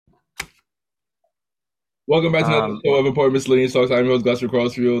Welcome back to another Um, show of Important Miscellaneous Talks. I'm your host, Glasser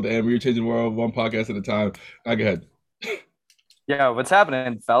Crossfield, and we're changing the world one podcast at a time. Now, go ahead. yeah, what's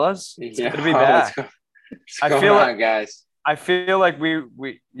happening, fellas? It's good to be Yeah, back. what's I going feel like on, guys? I feel like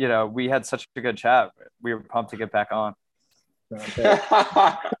we had such a good chat. We were pumped to get back on. Not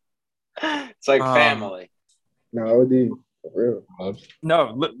bad. It's like Um, family. No, OD. For real.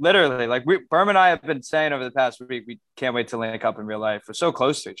 no, literally, like Berm and I have been saying over the past week, we can't wait to link up in real life. We're so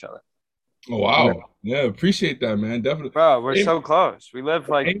close to each other, Oh, No, wow. Yeah, appreciate that, man. Definitely. bro. We're Aim- so close. We live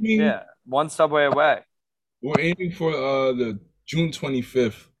We're like aiming, one subway away. we're aiming for the June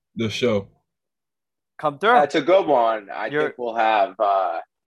 25th, the show. Come through. That's a good one. I You're, think we'll have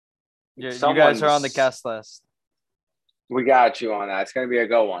you guys are on the someone's. guest list. We got you on that. It's gonna be a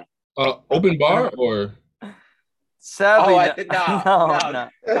good one. Open bar or Oh, Sadly, I no, think no, no, no.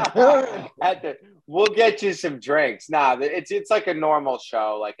 no. We'll get you some drinks. Nah, it's like a normal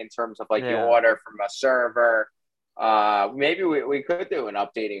show, like in terms of like you Yeah, order from a server. Maybe we could do an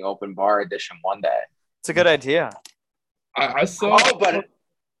updating open bar edition one day. it's a good idea. I saw. Oh, but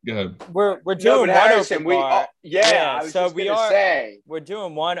Go ahead. We're no, doing but one Harrison, open bar. yeah, Yeah, I was so just we gonna are say. we're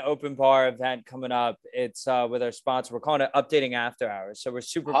doing one open bar event coming up. It's with our sponsor. We're calling it Updating After Hours. So we're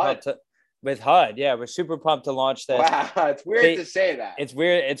super HUD. pumped with HUD. Yeah, we're super pumped to launch this. Wow, it's weird They- to say that. It's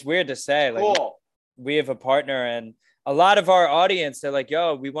weird. It's weird to say. Like Cool. we have a partner, and a lot of our audience, they're like,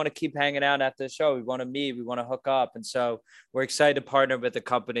 "Yo, we want to keep hanging out after the show. We want to meet. We want to hook up." And so we're excited to partner with the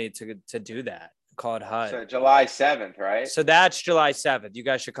company to do that. Call it HUD. So July 7th, right? So that's July 7th. You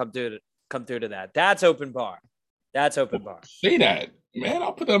guys should come through to that. That's open bar. That's open bar. Say that, man.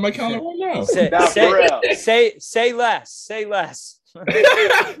 I'll put that on my calendar right now. Say No, for real. say less. Say less.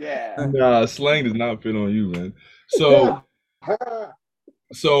 Yeah. Nah, slang does not fit on you, man. So,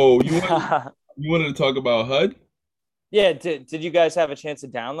 so you wanted to talk about HUD? Yeah, did you guys have a chance to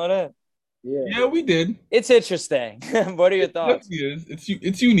download it? yeah. Yeah, we did. It's interesting. What are your It thoughts? definitely is.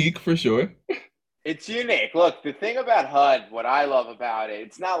 It's unique for sure. It's unique. Look, the thing about HUD, what I love about it,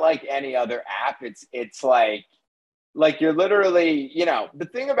 it's not like any other app. It's like you're literally, the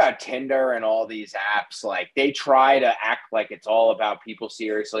thing about Tinder and all these apps, like they try to act like it's all about people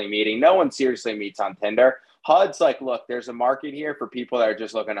seriously meeting. No one seriously meets on Tinder. HUD's like, look, there's a market here for people that are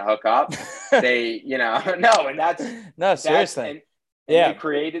just looking to hook up. They, no, and No, that's seriously. and they Yeah.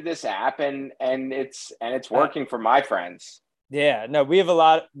 created this app and it's working for my friends. Yeah. No, we have a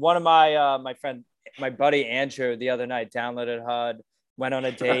lot. One of my friend, my buddy Andrew, the other night downloaded HUD, went on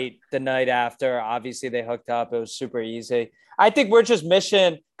a date the night after. Obviously, they hooked up. It was super easy. I think we're just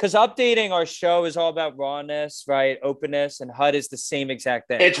mission because updating our show is all about rawness, right? Openness, and HUD is the same exact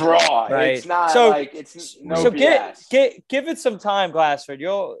thing. It's raw. Right. It's not So like it's no so BS. give it some time, Glassford.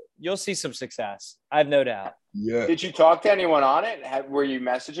 You'll see some success. I have no doubt. Yeah. Did you talk to anyone on it? Were you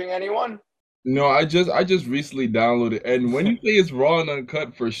messaging anyone? No, I just recently downloaded, and when you say it's raw and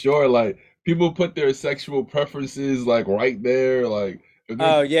uncut, for sure, like people put their sexual preferences like right there, like if they're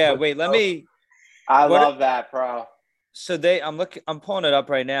Oh yeah. Wait, let me I what love that, bro. so I'm pulling it up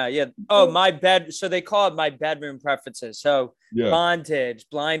right now. Yeah. Oh, my bed. So they call it my bedroom preferences. So yeah. bondage,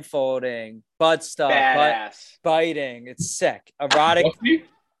 blindfolding, butt stuff, Badass. biting. It's sick. Erotic. Duffy?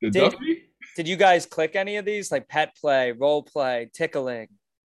 The Did Duffy? did you guys click any of these? Like pet play, role play, tickling,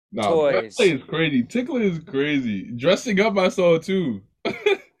 Nah, that play toys. is crazy. Tickling is crazy. Dressing up, I saw it too.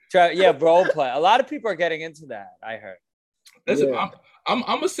 Yeah, role play. A lot of people are getting into that, I heard. Listen, Yeah.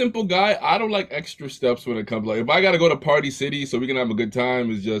 I'm a simple guy. I don't like extra steps when it comes like if I gotta go to Party City so we can have a good time,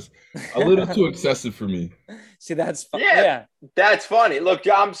 it's just a little too excessive for me. See, that's fun. Yeah, Yeah. that's funny. Look,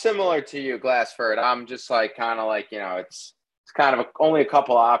 I'm similar to you, Glassford. I'm just like kind of like it's kind of only a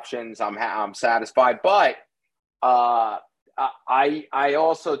couple options. I'm satisfied, but uh, I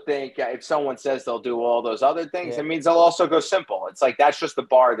also think if someone says they'll do all those other things, Yeah. it means they'll also go simple. It's like that's just the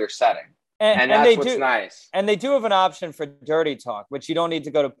bar they're setting, and And that's they what's do nice. and they do have an option for dirty talk, which you don't need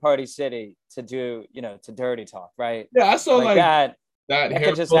to go to Party City to do, to dirty talk, right? Yeah, I saw Like like that that hair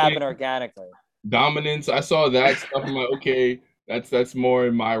could just pulling happen organically. dominance. I saw that stuff. I'm like, okay, that's more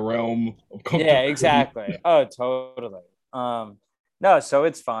in my realm of Yeah, comfortability. exactly. Oh, totally. No, so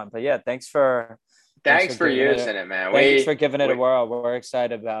it's fun. But yeah, Thanks for giving using it, man. thanks for giving it a We whirl. We're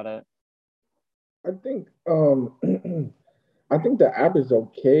excited about it. I think I think the app is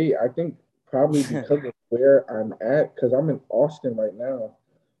okay. I think probably because of where I'm at, because I'm in Austin right now.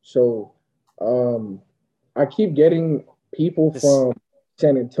 So um I keep getting people This from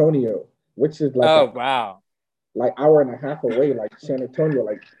San Antonio, which is like Oh a wow. like hour and a half away, like San Antonio,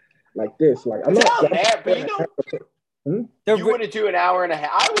 like this. Like I'm not down yeah, I'm there, but hour you and a know half away. Hmm? You wouldn't do an hour and a half.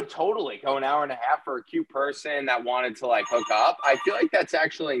 I would totally go an hour and a half for a cute person that wanted to like hook up. I feel like that's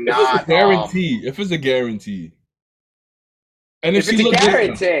actually If it's a not guarantee, if it's a guarantee, and if if she it's a look good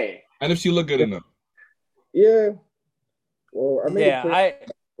enough, guarantee. and if she look good enough. Yeah. Well, I made it Yeah,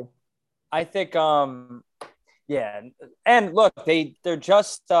 clear. I think yeah, and look, they're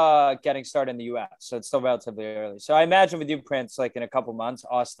just getting started in the US, so it's still relatively early. So I imagine with you, Prince, like in a couple months,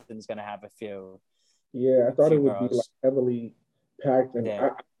 Austin's gonna have Yeah, I a thought few it would be like girls. heavily packed, and Yeah.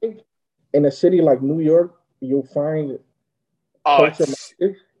 I think in a city like New York, you'll find Oh, closer it's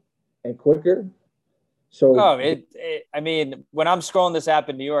markets and quicker. So Oh, I mean, when I'm scrolling this app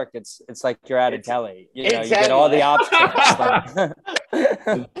in New York, it's like you're at a it's deli. You know, it's you get all the endless. options. Like,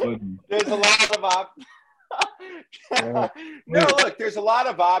 That's funny. There's a lot of yeah, no, look, there's a lot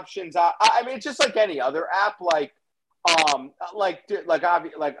of options. I mean, it's just like any other app.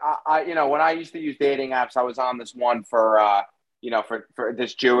 You know, when I used to use dating apps, I was on this one for for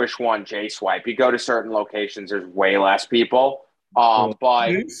this Jewish one, J Swipe. You go to certain locations, there's way less people. yeah.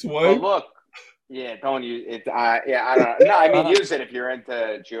 Hey, But swipe. look, yeah, don't use it. Yeah, I don't know. No, I mean, uh, use it if you're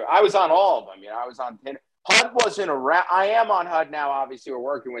into Jew. I was on all of them. You know, I was on Tinder. HUD wasn't around. I am on HUD now. Obviously, we're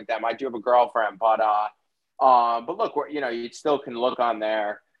working with them. I do have a girlfriend, but look, you know, you still can look on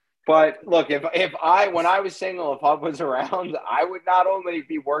there. But look, if I when I was single, if HUD was around, I would not only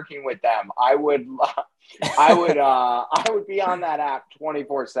be working with them, I would be on that app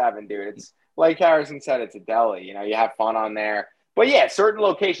 24/7, dude. It's like Harrison said, it's a deli. You know, you have fun on there. But yeah, certain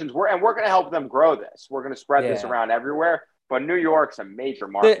locations we're going to help them grow this. We're going to spread this yeah. around everywhere. But New York's a major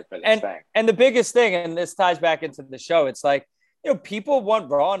The market for this and thing. and the biggest thing, and this ties back into the show, it's like, people want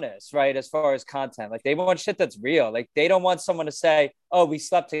rawness, right? As far as content, like they want shit that's real. Like they don't want someone to say, "Oh, we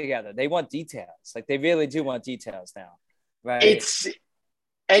slept together." They want details. Like they really do want details now, right? It's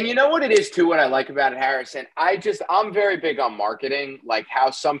And you know what it is too, what I like about it, Harrison? I'm very big on marketing, like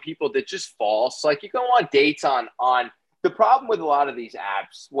how some people that just false. Like you go on dates on the problem with a lot of these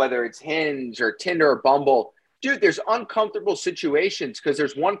apps, whether it's Hinge or Tinder or Bumble, dude, there's uncomfortable situations because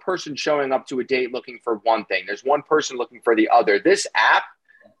there's one person showing up to a date looking for one thing. There's one person looking for the other. This app,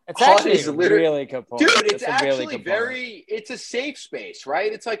 It's HUD actually is a literally really good dude, point. it's That's a really actually good point. it's a safe space,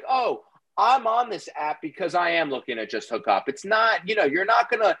 right? It's like, oh, I'm on this app because I am looking to just hook up. It's not, you're not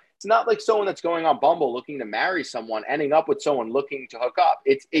gonna, it's not like someone that's going on Bumble looking to marry someone, ending up with someone looking to hook up.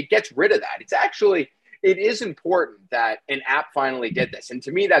 It gets rid of that. It is important that an app finally did this. And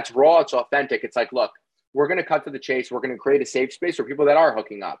to me, that's raw, it's authentic. It's like, look, we're gonna cut to the chase, we're gonna create a safe space for people that are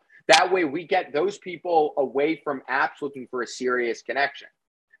hooking up. That way we get those people away from apps looking for a serious connection.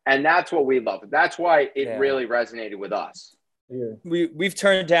 And that's what we love. That's why it Yeah. really resonated with us. Yeah. We've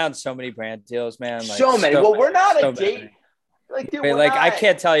turned down so many brand deals, man. Like So many. Well, we're not so a date. many. Like, dude, Wait, we're like I not.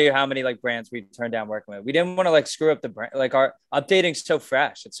 can't tell you how many like brands we turned down working with. We didn't want to like screw up the brand. Like our updating's so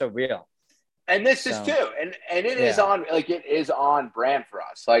fresh, it's so real. And this is So too, and it is yeah, it is on brand for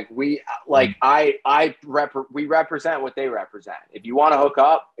us. Like we Mm. we represent what they represent. If you want to hook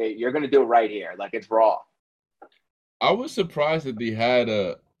up, you're gonna do it right here. Like it's raw. I was surprised that they had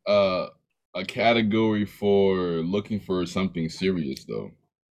a a category for looking for something serious though.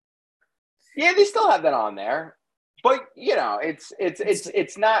 Yeah, they still have that on there, but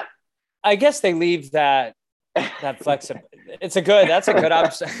it's not. I guess they leave that flexible. That's a good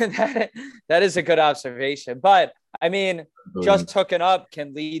that is a good observation. But I mean, just hooking up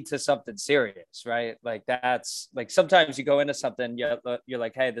can lead to something serious, right? Like that's like sometimes you go into something, you're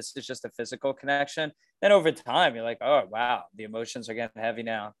like, hey, this is just a physical connection. Then over time, you're like, oh wow, the emotions are getting heavy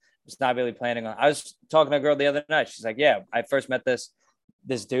now. I was not really planning on. I was talking to a girl the other night. She's like, yeah, I first met this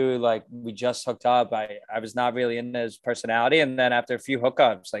dude, like we just hooked up. I was not really into his personality, and then after a few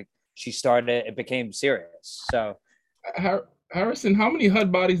hookups, like it became serious. So Harrison, how many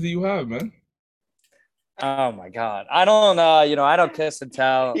HUD bodies do you have, man? oh my God. I don't I don't kiss and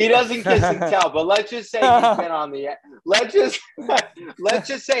tell. He doesn't kiss and tell, but let's just say he's been on the. Let's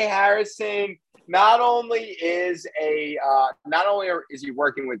just say Harrison not only is he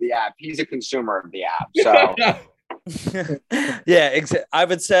working with the app, he's a consumer of the app. So Yeah, I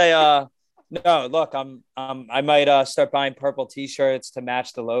would say no, look, I might start buying purple t-shirts to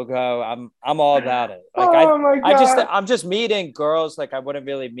match the logo. I'm all about it. Like oh my God. I'm just meeting girls like I wouldn't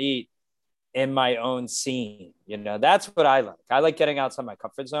really meet in my own scene. That's what I like. I like getting outside my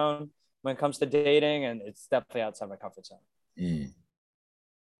comfort zone when it comes to dating, and it's definitely outside my comfort zone.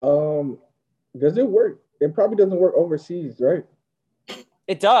 Mm. Does it work? It probably doesn't work overseas, right?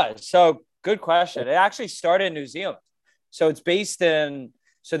 It does. So good question. It actually started in New Zealand. So it's based in,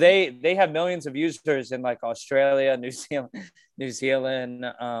 so they have millions of users in like Australia, New Zealand,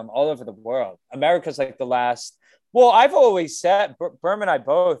 all over the world. America's like the last Well, I've always said, Berm and I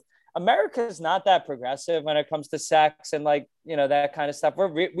both, America's not that progressive when it comes to sex and like, that kind of stuff.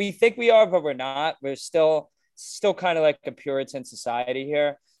 We think we are, but we're not. We're still kind of like a Puritan society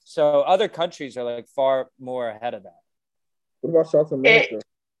here. So other countries are like far more ahead of that. What about South America?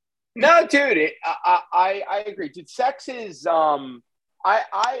 No, dude, I agree. Dude, sex is and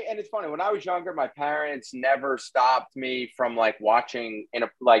it's funny, when I was younger, my parents never stopped me from like watching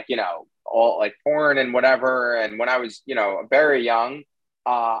all like porn and whatever. And when I was, very young,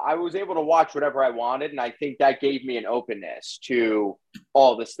 I was able to watch whatever I wanted. And I think that gave me an openness to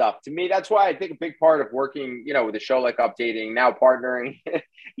all this stuff. To me, that's why I think a big part of working, with a show like Updating, now partnering,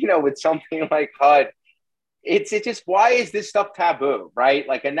 with something like HUD, it's just, why is this stuff taboo, right?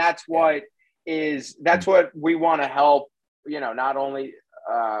 Like, and that's what we want to help, not only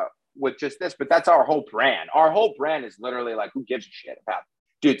with just this, but that's our whole brand. Our whole brand is literally like, who gives a shit about,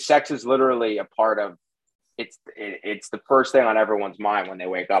 dude, sex is literally a part of, it's the first thing on everyone's mind when they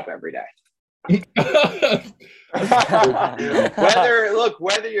wake up every day.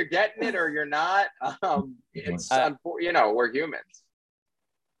 whether you're getting it or you're not, we're humans.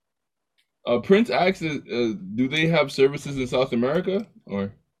 Prince asks, do they have services in South America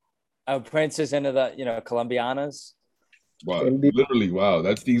or? Prince is into the Colombianas. Wow, literally, wow,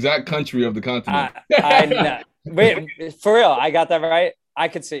 that's the exact country of the continent. I know. Wait, for real, I got that right. I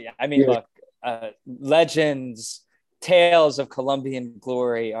could see. I mean, look, legends, tales of Colombian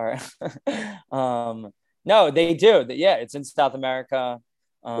glory are. No, they do. Yeah, it's in South America.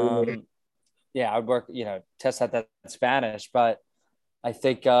 Yeah, I would work. Test out that Spanish, but I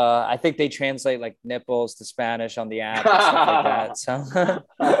think they translate like nipples to Spanish on the app and stuff like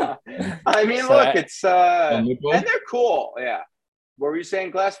that. So I mean, look, it's and they're cool. Yeah. What were you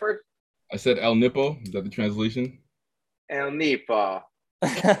saying, Glassford? I said El Nipo. Is that the translation? El Nipo.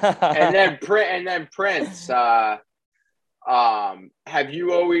 and then Prince. Have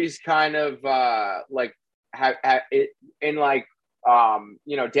you always kind of like have it in like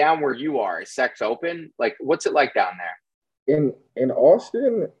down where you are? Is sex open? Like, what's it like down there? In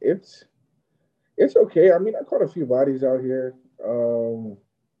Austin, it's okay. I mean, I caught a few bodies out here.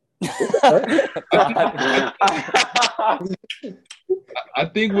 I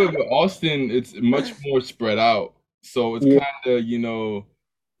think with Austin, it's much more spread out. So it's kind of, you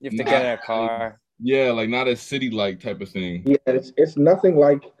have to get in a car. Yeah, like not a city-like type of thing. Yeah, it's nothing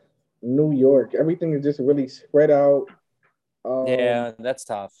like New York. Everything is just really spread out. Yeah, that's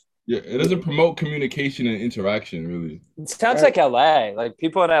tough. Yeah, it doesn't promote communication and interaction, really. It sounds like LA. Like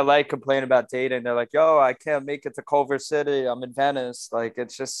people in LA complain about dating. They're like, yo, I can't make it to Culver City. I'm in Venice. Like,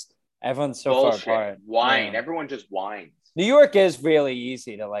 it's just, everyone's so bullshit. Far apart. Wine. Yeah. Everyone just whines. New York is really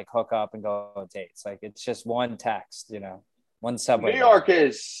easy to like hook up and go on dates. Like, it's just one text, one subway. New York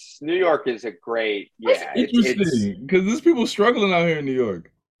is a great, yeah. It's interesting because there's people struggling out here in New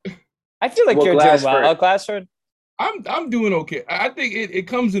York. I feel like you're doing well, Glassford. I'm doing okay. I think it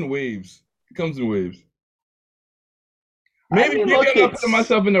comes in waves. It comes in waves. Maybe I'm not putting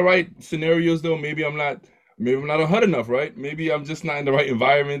myself in the right scenarios though. Maybe I'm not a HUD enough, right? Maybe I'm just not in the right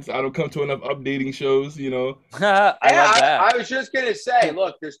environments. I don't come to enough updating shows, I love that. I was just gonna say,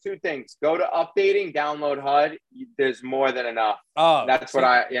 look, there's two things. Go to Updating, download HUD. There's more than enough. Oh, that's what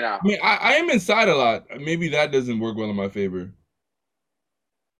I mean, I am inside a lot. Maybe that doesn't work well in my favor.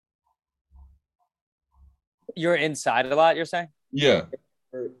 You're inside a lot, you're saying? Yeah.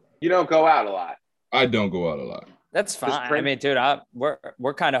 You don't go out a lot. I don't go out a lot. That's fine. I mean, dude,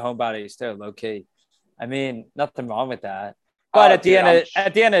 we're kind of homebodies too, low key. I mean, nothing wrong with that. But at the end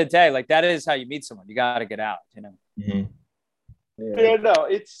of the day, like that is how you meet someone. You got to get out, Mm-hmm. Yeah, no,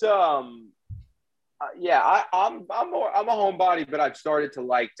 it's I'm a homebody, but I've started to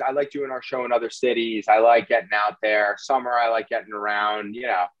I like doing our show in other cities. I like getting out there. Summer, I like getting around.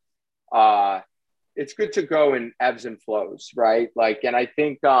 It's good to go in ebbs and flows, right? Like, and I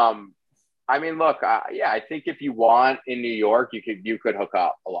think, I mean, look, I think if you want in New York, you could hook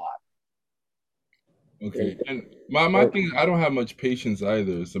up a lot. Okay, and my thing is I don't have much patience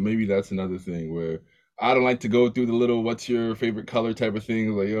either, so maybe that's another thing where I don't like to go through the little "what's your favorite color" type of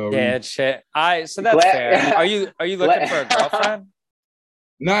thing. Like, shit. So that's fair. Are you looking for a girlfriend?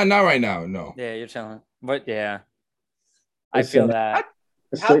 Not right now. No. Yeah, you're chilling. But yeah, I feel that.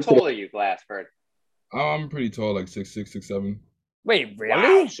 How tall are you, Glassford? I'm pretty tall, like 6'6", 6'7". Wait, really?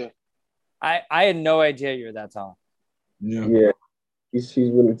 Wow. I had no idea you were that tall. Yeah. He's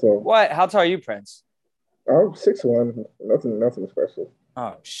really tall. What? How tall are you, Prince? I'm 6'1". Nothing special.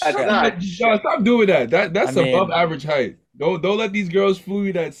 Oh shit! Stop doing that. That's above average height. Don't let these girls fool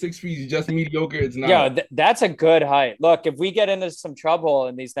you that 6 feet is just mediocre. It's not. Yo, that's a good height. Look, if we get into some trouble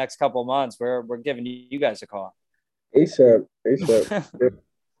in these next couple of months, we're giving you guys a call. ASAP, ASAP.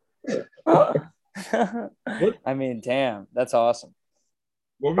 What I mean, damn, that's awesome.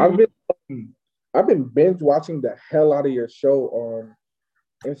 what I've we been I've been binge watching the hell out of your show on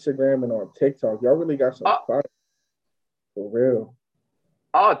Instagram and on TikTok. Y'all really got some Oh, fire for real.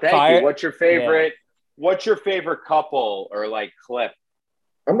 oh, thank you. Fire, yeah. What's your favorite couple or like clip?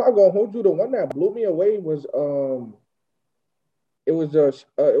 I'm not gonna hold you. The one that blew me away was it was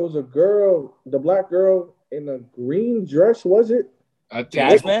a girl, the black girl in a green dress, was it? I think It,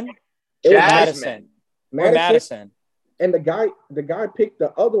 Jasmine it or was Jasmine. Madison or Madison, Madison. and the guy picked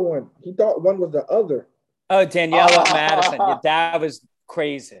the other one. He thought one was the other. Oh, Daniela Madison. Yeah, Oh, that was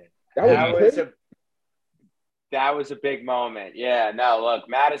crazy. That was that yeah. was crazy. a that was a big moment. Yeah, no, look,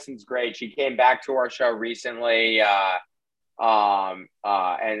 Madison's great. She came back to our show recently. That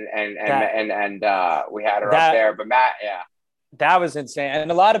We had her up that there. But Matt, yeah. that was insane.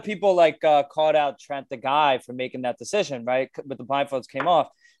 And a lot of people like called out Trent the guy for making that decision, right? But the blindfolds came off.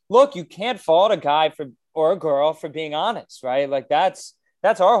 Look, you can't fault a guy for or a girl for being honest, right? Like that's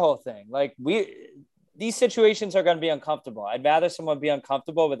our whole thing. Like these situations are going to be uncomfortable. I'd rather someone be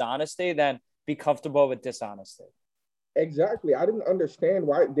uncomfortable with honesty than be comfortable with dishonesty. Exactly. I didn't understand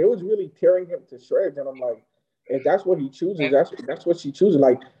why they was really tearing him to shreds, and I'm like, if that's what he chooses, And that's what she chooses.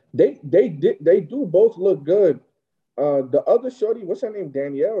 Like they do both look good. The other shorty, what's her name?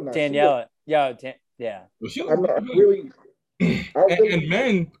 Danielle. Now she look. Daniela, yeah, yeah. well, she was I'm not good. really. I And really.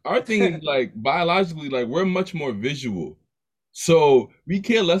 men, our thing is like biologically, like we're much more visual. So we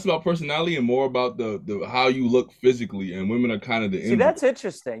care less about personality and more about the how you look physically. And women are kind of the See, inverse. that's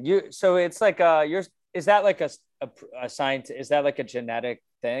interesting. So it's like you're is that like a science? Is that like a genetic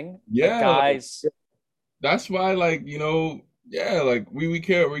thing? Like Yeah, like guys, that's why, like, yeah, like we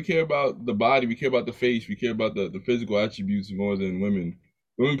care about the body, we care about the face, we care about the physical attributes more than women.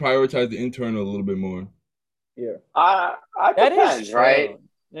 Women prioritize the internal a little bit more. Yeah. It that is depends, right? true.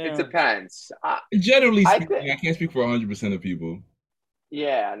 It Yeah. depends. Generally I think. speaking, I can't speak for 100% of people.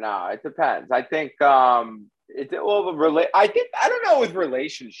 Yeah, no, it depends. I think I think I don't know with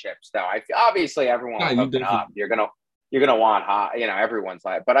relationships though. Obviously Nah, everyone's you hooking up. definitely. You're gonna want hot, everyone's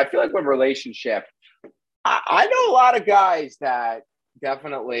like. But I feel like with relationship, I know a lot of guys that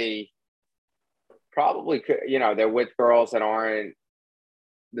definitely probably could, they're with girls that aren't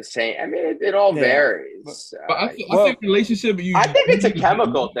the same. I mean, it all Yeah. varies. But I think Well, relationship I you think do it's a need to be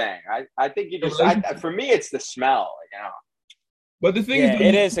chemical thing. I think you a just relationship. for me it's the smell. But the thing is, yeah, though,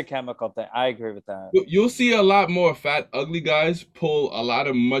 it is a chemical thing. I agree with that. you'll see a lot more fat, ugly guys pull a lot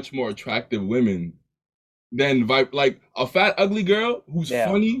of much more attractive women than like a fat, ugly girl who's Yeah.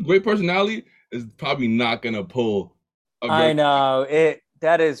 funny, great personality is probably not gonna pull a very. I know it.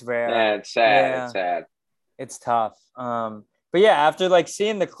 That is rare. Yeah, it's sad. It's Yeah, sad. it's tough. But yeah, after like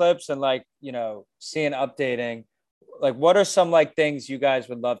seeing the clips and like seeing updating, like what are some like things you guys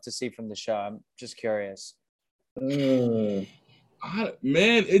would love to see from the show? I'm just curious. Mm.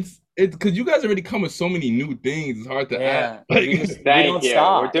 Man, it's because you guys already come with so many new things. It's hard to add. Yeah, Like, we Thank don't you. We're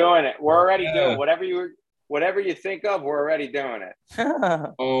stop. doing it. We're already doing yeah, whatever you think of. We're already doing it.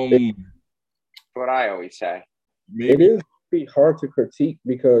 It, um, That's what I always say. it maybe is pretty hard to critique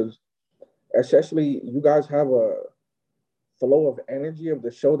because, especially, you guys have a flow of energy of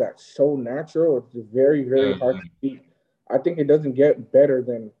the show that's so natural. It's very, very yeah, hard to beat. I think it doesn't get better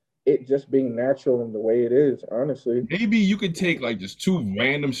than it just being natural in the way it is, honestly. maybe you could take like just two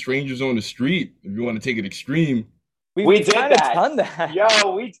random strangers on the street if you want to take it extreme. We We've did kind of that. done that.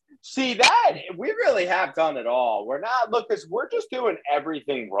 Yo, we see that. We really have done it all. We're not look because we're just doing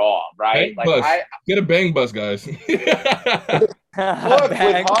everything raw, right? Bang Like bus, I get a bang bus, guys. look with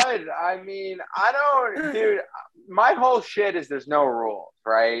Bang. HUD, I mean, I don't dude, my whole shit is there's no rules,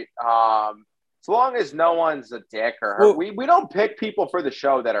 right? As long as no one's a dick or hurt, Well, we don't pick people for the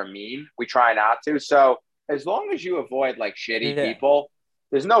show that are mean. We try not to. So as long as you avoid like shitty yeah, people,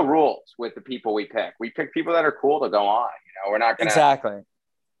 there's no rules with the people we pick. We pick people that are cool to go on. We're not gonna. exactly.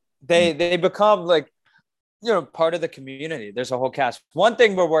 They become like part of the community. There's a whole cast. One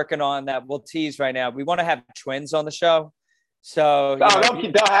thing we're working on that we'll tease right now. We want to have twins on the show. So No,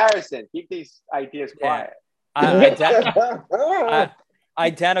 don't Harrison. Keep these ideas yeah, quiet.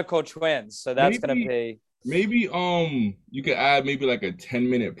 identical twins. So that's gonna maybe be maybe you could add maybe like a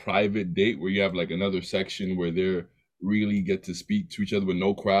 10-minute private date where you have like another section where they're really get to speak to each other with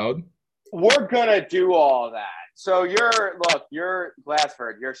no crowd. We're gonna do all that. So you're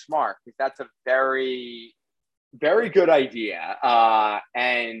Glassford. You're smart because that's a very, very good idea.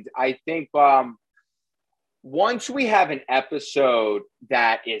 And I think once we have an episode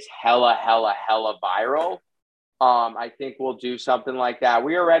that is hella, hella, hella viral, I think we'll do something like that.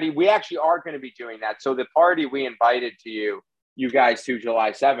 We actually are going to be doing that. So the party we invited to you guys to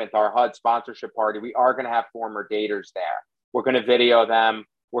July 7th, our HUD sponsorship party, we are going to have former daters there. We're going to video them.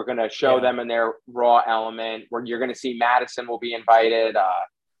 We're going to show them in their raw element. You're going to see Madison will be invited.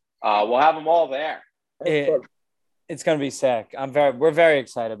 We'll have them all there. It's going to be sick. We're very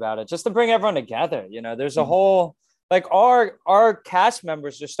excited about it. Just to bring everyone together. You know, there's a whole, like our cast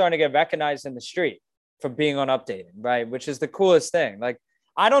members are starting to get recognized in the street for being on Updating, right? Which is the coolest thing. Like,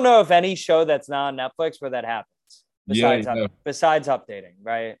 I don't know of any show that's not on Netflix where that happens. Besides Updating,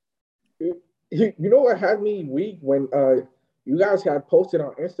 right? You know what had me weak when you guys had posted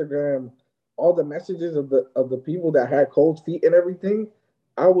on Instagram all the messages of the people that had cold feet and everything.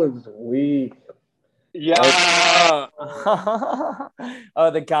 I was weak. Yeah.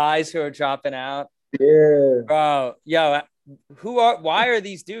 Oh, the guys who are dropping out. Yeah. Bro, why are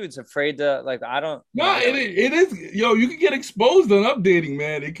these dudes afraid to, like, I don't know. It is, you can get exposed on Updating,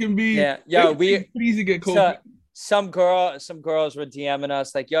 man. It can be it's easy to get cold. So, some girls were DMing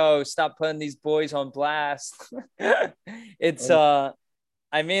us like, yo, stop putting these boys on blast. It's I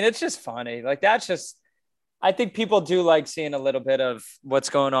mean, it's just funny. Like, I think people do like seeing a little bit of what's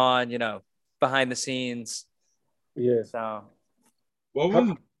going on, you know, behind the scenes. Yeah. So what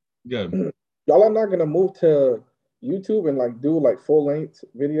was good? Y'all are not gonna move to YouTube and like do like full length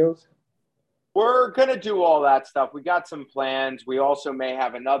videos? We're gonna do all that stuff. We got some plans. We also may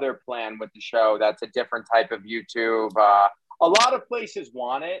have another plan with the show that's a different type of YouTube. A lot of places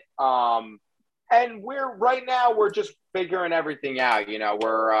want it. And we're just figuring everything out. You know,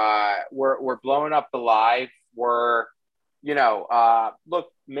 we're blowing up the live.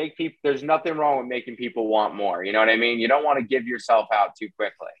 There's nothing wrong with making people want more. You know what I mean? You don't want to give yourself out too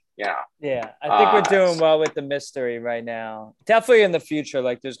quickly. Yeah, I think we're doing well with the mystery right now. Definitely in the future,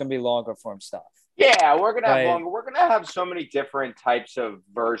 like there's gonna be longer form stuff. Yeah, we're gonna have longer. We're gonna have so many different types of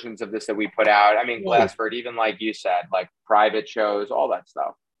versions of this that we put out. I mean, Glassford, even like you said, like private shows, all that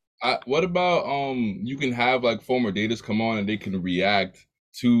stuff. What about you can have like former daters come on and they can react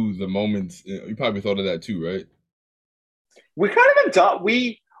to the moments. You probably thought of that too, right? We kind of have done.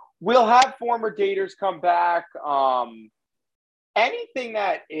 We'll have former daters come back. Anything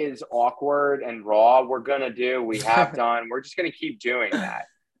that is awkward and raw, we're gonna do. We have done. We're just gonna keep doing that.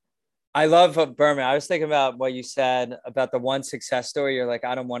 I love Berman. I was thinking about what you said about the one success story. You're like,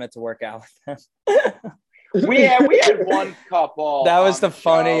 I don't want it to work out with them. we had one couple. That was the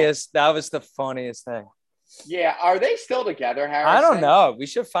funniest. That was the funniest thing. Yeah, are they still together, Harrison? I don't know. We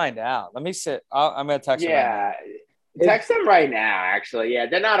should find out. Let me see. I'm gonna text them. Yeah, text them right now. Actually, yeah,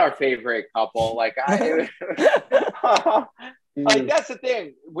 they're not our favorite couple. Like like that's the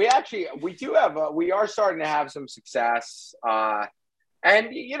thing. We are starting to have some success. And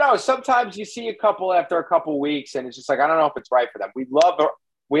you know, sometimes you see a couple after a couple weeks, and it's just like I don't know if it's right for them.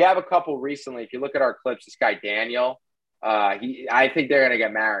 We have a couple recently. If you look at our clips, this guy Daniel, I think they're gonna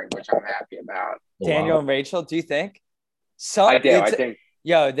get married, which I'm happy about. Daniel and Rachel, do you think? I do. I think.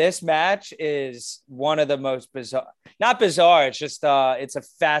 Yo, this match is one of the most bizarre. Not bizarre. It's just it's a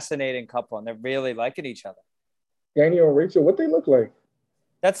fascinating couple, and they're really liking each other. Daniel and Rachel, what they look like?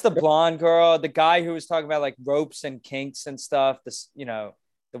 That's the blonde girl, the guy who was talking about like ropes and kinks and stuff. This, you know,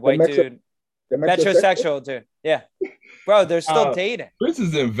 the white dude, the metrosexual dude. Yeah, bro, they're still dating. Prince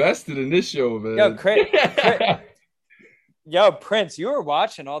is invested in this show, man. Yo, Prince, you were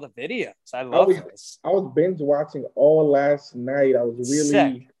watching all the videos. I was binge watching all last night. I was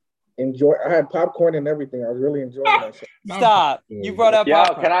really enjoying. I had popcorn and everything. I was really enjoying that show. Stop! You brought up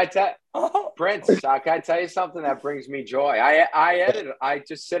popcorn. Can I tell Prince? Can I tell you something that brings me joy? I edit. I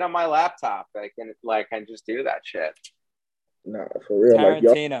just sit on my laptop, and just do that shit. Nah, for real.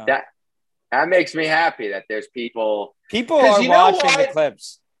 Tarantino. That makes me happy that there's people. People are watching the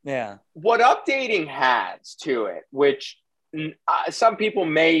clips. Yeah. What Updating has to it, which some people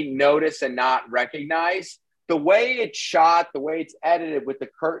may notice and not recognize, the way it's shot, the way it's edited with the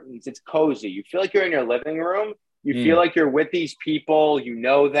curtains, it's cozy. You feel like you're in your living room. You feel like you're with these people. You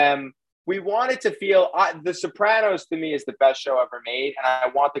know them. We want it to feel The Sopranos to me is the best show ever made, and I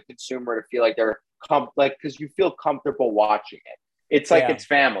want the consumer to feel like they're because you feel comfortable watching it. It's like it's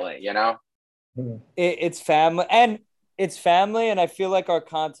family, you know. It's family, and I feel like our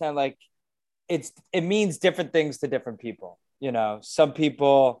content, like it means different things to different people. You know, some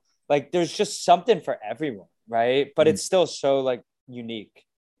people like there's just something for everyone, right? But it's still so like unique,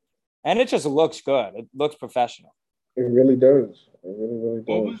 and it just looks good. It looks professional. It really does. It really does.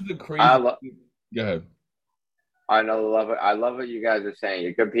 What was the crazy? Go ahead. I love it. I love what you guys are saying.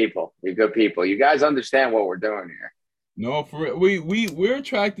 You're good people. You guys understand what we're doing here. No, for real. We're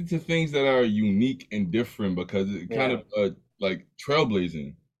attracted to things that are unique and different because it kind Yeah, of like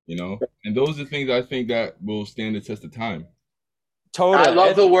trailblazing, you know? And those are things I think that will stand the test of time. I totally.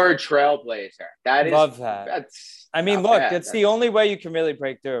 love the word trailblazer. Love that. That's I mean, not look, bad. it's the only way you can really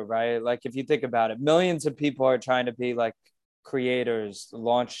break through, right? Like if you think about it, millions of people are trying to be like creators,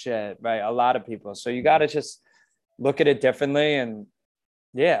 launch shit, right? A lot of people. So you got to just look at it differently, and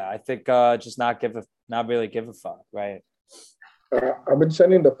yeah, I think just not really give a fuck, right? I've been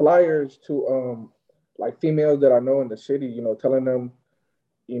sending the flyers to like females that I know in the city, telling them,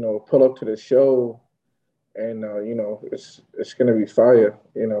 pull up to the show and it's gonna be fire.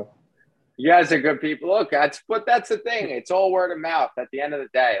 You guys are good people. Look, that's the thing. It's all word of mouth at the end of the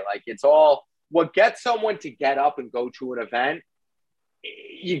day. Like it's all what gets someone to get up and go to an event.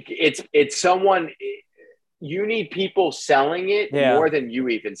 It's someone. You need people selling it Yeah. more than you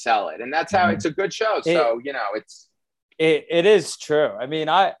even sell it, and that's how Mhm. it's a good show. It, So it's it is true. I mean,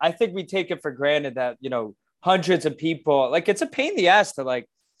 I think we take it for granted that, hundreds of people, like it's a pain in the ass to like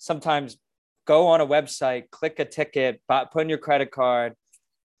sometimes go on a website, click a ticket, put in your credit card,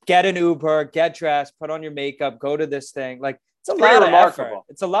 get an Uber, get dressed, put on your makeup, go to this thing. Like it's a pretty lot of effort. remarkable.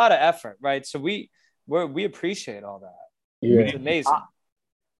 It's a lot of effort, right? So we appreciate all that. Yeah. It's amazing.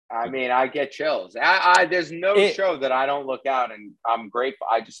 I mean, I get chills. There's no It, show that I don't look out, and I'm grateful.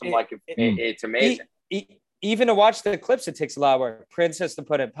 I'm it, like, it, it's amazing. even to watch the clips, it takes a lot of work. Prince has to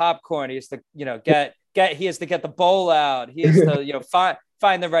put in popcorn. He has to, get. He has to get the bowl out. He has to,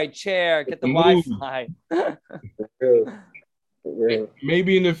 find the right chair, get the Wi-Fi.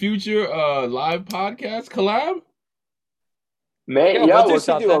 Maybe in the future, live podcast collab. We'll do We could do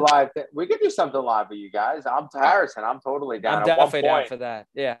something. a live. We could do something live with you guys. I'm Harrison. I'm totally down. I'm At one definitely down point, for that.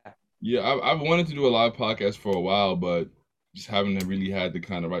 Yeah. Yeah, I've wanted to do a live podcast for a while, but just haven't really had the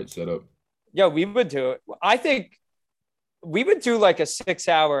kind of right setup. Yeah, we would do it. I think we would do like a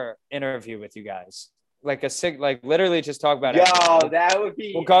 6-hour interview with you guys. Like literally just talk about everything. that would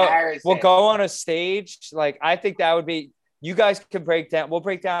be Harrison. We'll go on a stage. Like I think that would be. You guys can we'll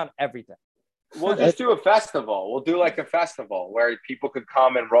break down everything. We'll just do a festival. We'll do like a festival where people could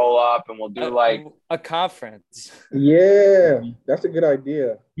come and roll up, and we'll do like a conference. Yeah, that's a good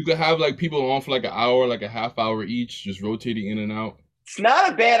idea. You could have like people on for like an hour, like a half hour each, just rotating in and out. It's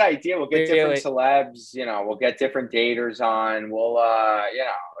not a bad idea. We'll get different celebs. We'll get different daters on. We'll,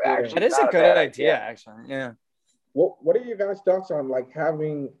 actually, that is a good idea. Actually, yeah. What are your guys' thoughts on like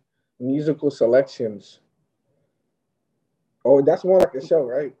having musical selections? Oh, that's more like a show,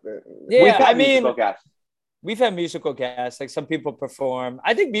 right? Yeah, I mean, we've had musical guests. Like some people perform.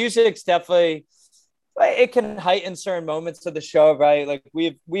 I think music's definitely it can heighten certain moments of the show, right? Like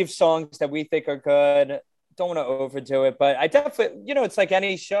we have songs that we think are good. Don't want to overdo it, but I definitely, it's like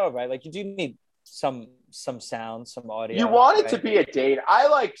any show, right? Like you do need some sound, some audio. You want it to be a date. I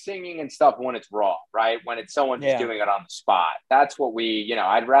like singing and stuff when it's raw, right? When it's someone just doing it on the spot. That's what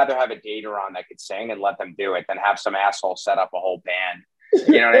I'd rather have a dater on that could sing and let them do it than have some asshole set up a whole band.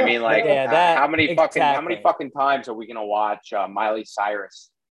 You know what I mean? Like, how many fucking times are we gonna watch Miley Cyrus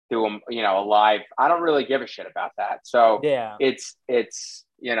do a live? I don't really give a shit about that. So yeah, it's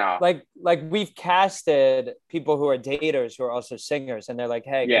like we've casted people who are daters who are also singers, and they're like,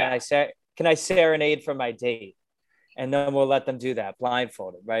 hey, can I serenade for my date? And then we'll let them do that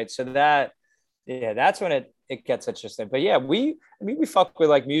blindfolded, right? So that's when it gets interesting. But yeah, we fuck with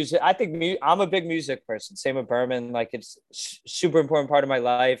like music. I think I'm a big music person. Same with Berman. Like it's super important part of my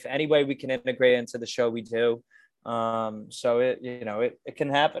life. Any way we can integrate into the show, we do. So it can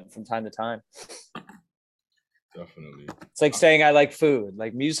happen from time to time. Definitely. It's like saying I like food.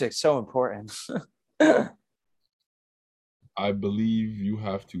 Like music's so important. I believe you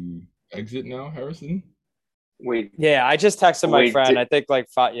have to exit now, Harrison. I just texted my friend. I think like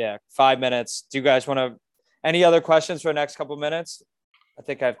 5 minutes. Do you guys want to? Any other questions for the next couple minutes? I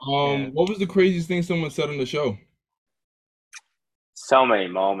think I've. What was the craziest thing someone said on the show? So many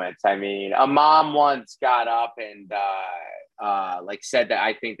moments. I mean, a mom once got up and said that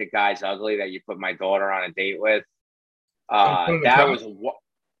I think the guy's ugly that you put my daughter on a date with. That was what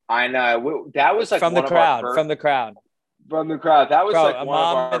I know. That was like from the crowd. From the crowd. That was like one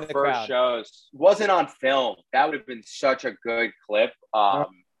of our first shows. It wasn't on film. That would have been such a good clip.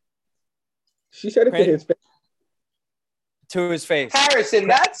 She said it to his face. To his face. Harrison,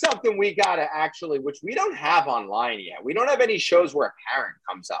 that's something we got to actually, which we don't have online yet. We don't have any shows where a parent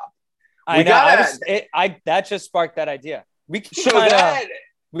comes up. I know. That just sparked that idea. We should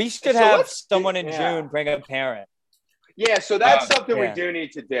have someone in June bring a parent. Yeah, so that's something we do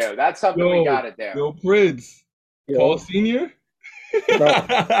need to do. That's something we got to do. Yo, Prince. Paul Sr.?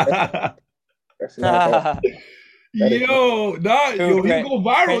 That is Yo, nah, Who, yo, he'll Prin- go viral.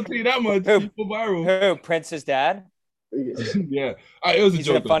 I'll Prin- tell you that much. who, He'll go viral. who, Prince's dad? Yeah, it was a He's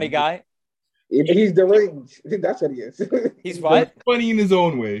a joke. funny guy. He's deranged. That's what he is. He's He's what? funny in his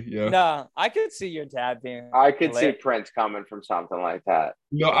own way. Yeah. No, I could see your dad being. I could see hilarious. Prince coming from something like that.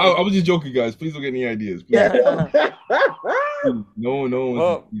 No, I was just joking, guys. Please don't get any ideas. Please. Yeah. No, no one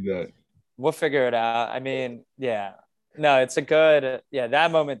wants to see that. We'll figure it out. I mean, yeah. No, it's a good. Yeah,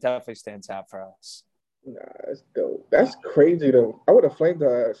 that moment definitely stands out for us. Nah, that's dope. That's crazy though. I would have flamed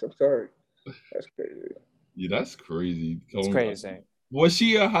her ass. I'm sorry. That's crazy. Yeah, that's crazy. It's crazy. Was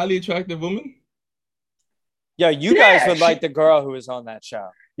she a highly attractive woman? Yeah, you Yeah, guys would she- like the girl who was on that show.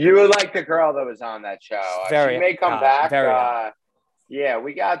 You would like the girl that was on that show. Very She may come hot, back. very hot. Yeah,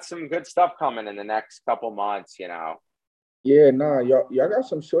 we got some good stuff coming in the next couple months. You know. Yeah, nah, y'all got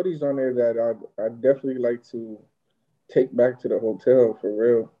some shorties on there that I'd definitely like to take back to the hotel for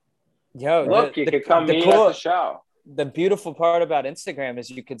real. Yo, Look, you could come meet at the show. The beautiful part about Instagram is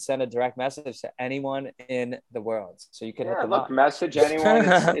you could send a direct message to anyone in the world, so you could hit Yeah, them look, up. message anyone.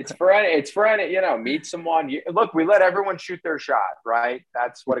 It's for any. You know, meet someone. Look, we let everyone shoot their shot, right?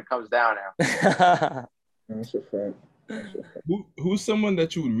 That's what it comes down to. That's a fact. That's a fact. Who's someone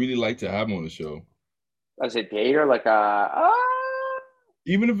that you would really like to have on the show? As a date or like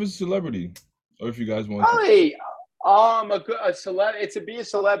Even if it's a celebrity, or if you guys want to. probably a celeb. It's to be a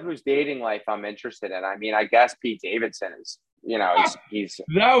celeb whose dating life I'm interested in. I mean, I guess Pete Davidson is. You know, he's.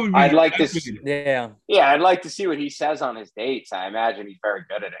 That would be. I'd like to. Yeah, Yeah, I'd like to see what he says on his dates. I imagine he's very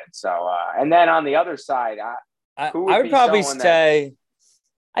good at it. So, and then on the other side, Who would I would be probably someone that- say,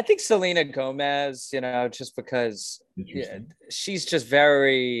 I think Selena Gomez. You know, just because Interesting. she's just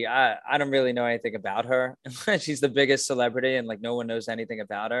very. I don't really know anything about her. She's the biggest celebrity, and like no one knows anything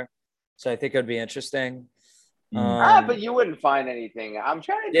about her. So I think it would be interesting. but you wouldn't find anything. I'm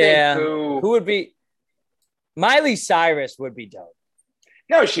trying to Yeah, think who would be? Miley Cyrus would be dope.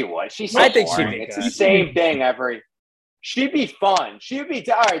 No, she would. She's so I think she'd boring. be It's good. the same thing every. She'd be fun. She'd be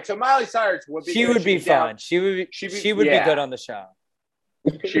all right. So Miley Cyrus would be. She good. would be She'd down. fun. She would be. She'd be- She would be yeah. good on the show.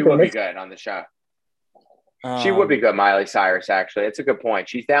 She would be good on the show. She would be good, Miley Cyrus. Actually, it's a good point.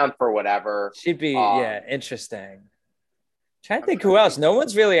 She's down for whatever. She'd be interesting. Trying to think I'm who trying to else. No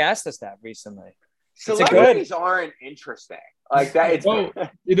one's really asked us that recently. a good- Celebrities aren't interesting like that. It's Well,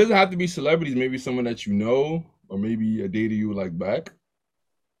 it doesn't have to be celebrities. Maybe someone that you know, or maybe a dater you would like back.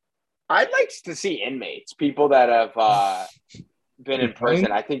 I'd like to see inmates, people that have been in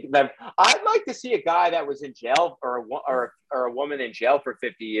prison. I think that I'd like to see a guy that was in jail or a woman in jail for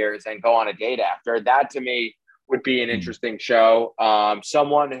 50 years and go on a date after. That to me would be an interesting show.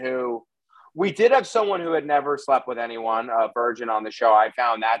 Someone who we did have someone who had never slept with anyone, a virgin on the show. I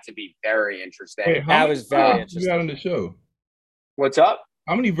found that to be very interesting. Hey, how That many was very virgins have you had on the show? What's up?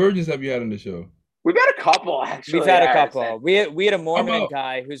 How many virgins have you had on the show? We've had a couple actually. We've had a Harrison. couple. We had a Mormon about-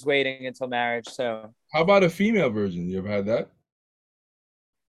 guy who's waiting until marriage, so How about a female virgin? You ever had that?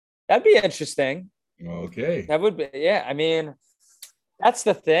 that'd be interesting. Okay. That would be, yeah. I mean, that's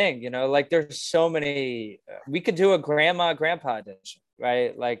the thing, you know. Like, there's so many. We could do a grandpa edition,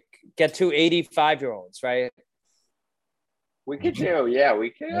 right? Like, get two 85-year-olds, right? We could do, yeah, we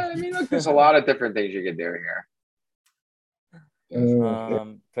could. I mean, look, there's a lot of different things you could do here.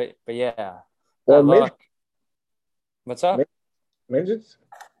 But yeah. Well, Look, what's up? midgets?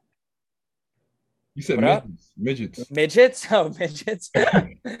 You said What up? midgets. Midgets? Oh, midgets. I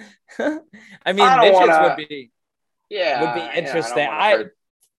mean, I don't midgets wanna- would be Yeah, would be yeah, interesting. I don't wanna hurt-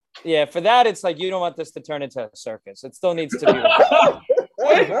 Yeah, for that, it's like you don't want this to turn into a circus. It still needs to be.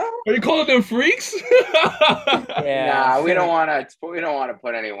 What? Are you calling them freaks? Yeah. Nah, we don't want to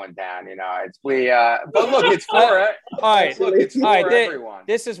put anyone down. You know, but look, it's for it. All right. Look, it's for All right, everyone.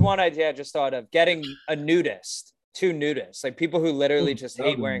 This is one idea I just thought of: getting a nudist, two nudists, like people who literally just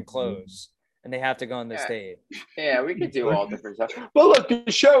hate wearing clothes and they have to go on this Yeah. date. Yeah, we could do all different stuff. But look,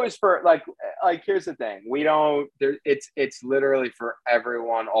 the show is for like here's the thing. We don't there it's literally for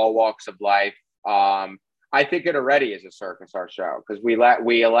everyone, all walks of life. I think it already is a circus, our show, because we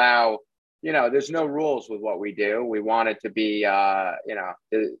allow, you know, there's no rules with what we do. We want it to be you know,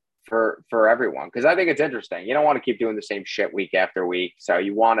 for everyone, because I think it's interesting. You don't want to keep doing the same shit week after week. So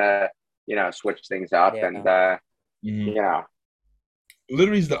you want to, you know, switch things up Yeah. and Mhm. you know.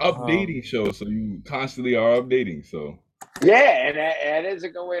 Literally, it's the updating show, so you constantly are updating. So Yeah, and it is a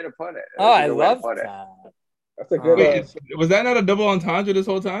good way to put it. It Oh, is a I good way to love put it. that. That's a good wait, was that not a double entendre this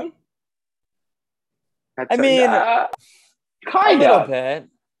whole time? That's I mean, kind A little of. bit.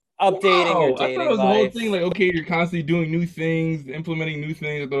 Updating Wow, your I thought dating it was the whole life. thing. Like, okay, you're constantly doing new things, implementing new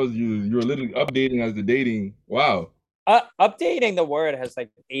things. I thought it was you're literally updating as the dating. Wow. Updating the word has like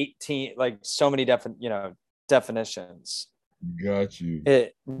 18, like so many different, you know, definitions. Got you.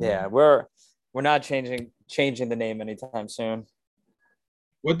 Yeah, we're not changing the name anytime soon.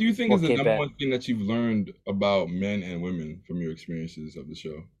 What do you think We'll is the keep number it. one thing that you've learned about men and women from your experiences of the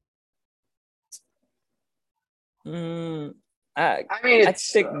show? I I mean, I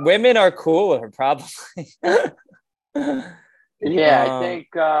it's think women are cooler, probably. yeah. I think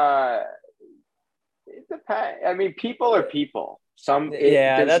it depends. I mean, people are people.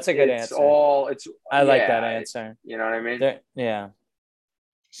 Yeah, that's a good it's answer. all it's I like that yeah. answer. You know what I mean? Yeah,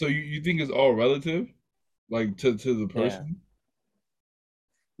 So you think it's all relative, like to the yeah, person?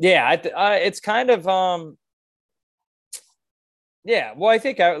 yeah. It's kind of yeah. Well, I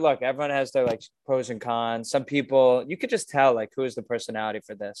think look, everyone has their like pros and cons. Some people you could just tell like who is the personality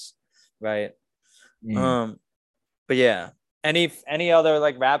for this, right? Mm. Um, but yeah. Any other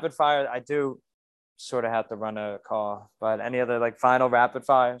like rapid fire? I do sort of have to run a call, but any other like final rapid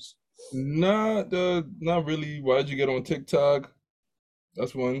fires? Not really. Why'd you get on TikTok?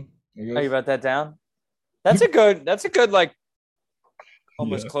 That's one, I Oh, you guess. wrote that down? That's a good like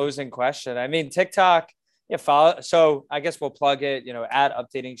almost Yeah. closing question. I mean, TikTok, yeah, follow. So I guess we'll plug it, at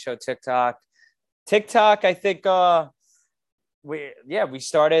Updating Show TikTok. TikTok, I think we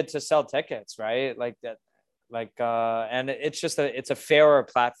started to sell tickets, right? Like that, and it's a fairer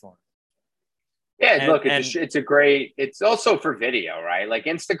platform. Yeah, And look, it's a great. It's also for video, right? Like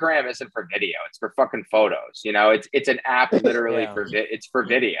Instagram isn't for video; it's for fucking photos. It's an app literally yeah. it's for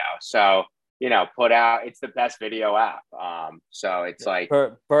video. So put out. It's the best video app. So it's like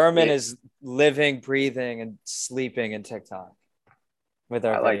Berman is living, breathing, and sleeping in TikTok with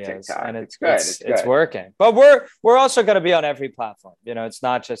our I like videos, TikTok. and It's good. it's working. But we're also going to be on every platform. It's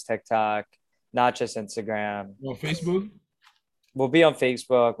not just TikTok, not just Instagram. On Facebook, We'll be on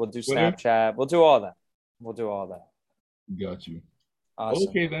Facebook. We'll do Twitter. Snapchat. We'll do all that. We'll do all that. Got you. Awesome.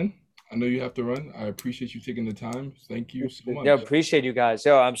 Okay, then. I know you have to run. I appreciate you taking the time. Thank you so much. Yo, appreciate you guys.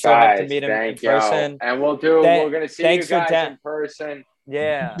 Yo, I'm so hyped to meet him in person. And we're gonna see you guys in person.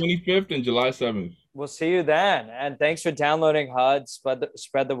 Yeah. 25th and July 7th. We'll see you then. And thanks for downloading HUD. Spread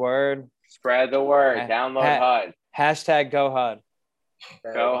the word. Spread the word. Download HUD. Hashtag go HUD.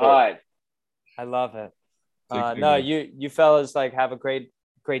 Go HUD. I love it. No, you fellas have a great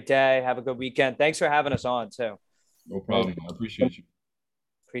day. Have a good weekend. Thanks for having us on too. No problem. I appreciate you.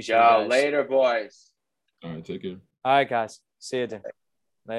 Appreciate it. Later, boys. All right, take care. All right, guys. See you then.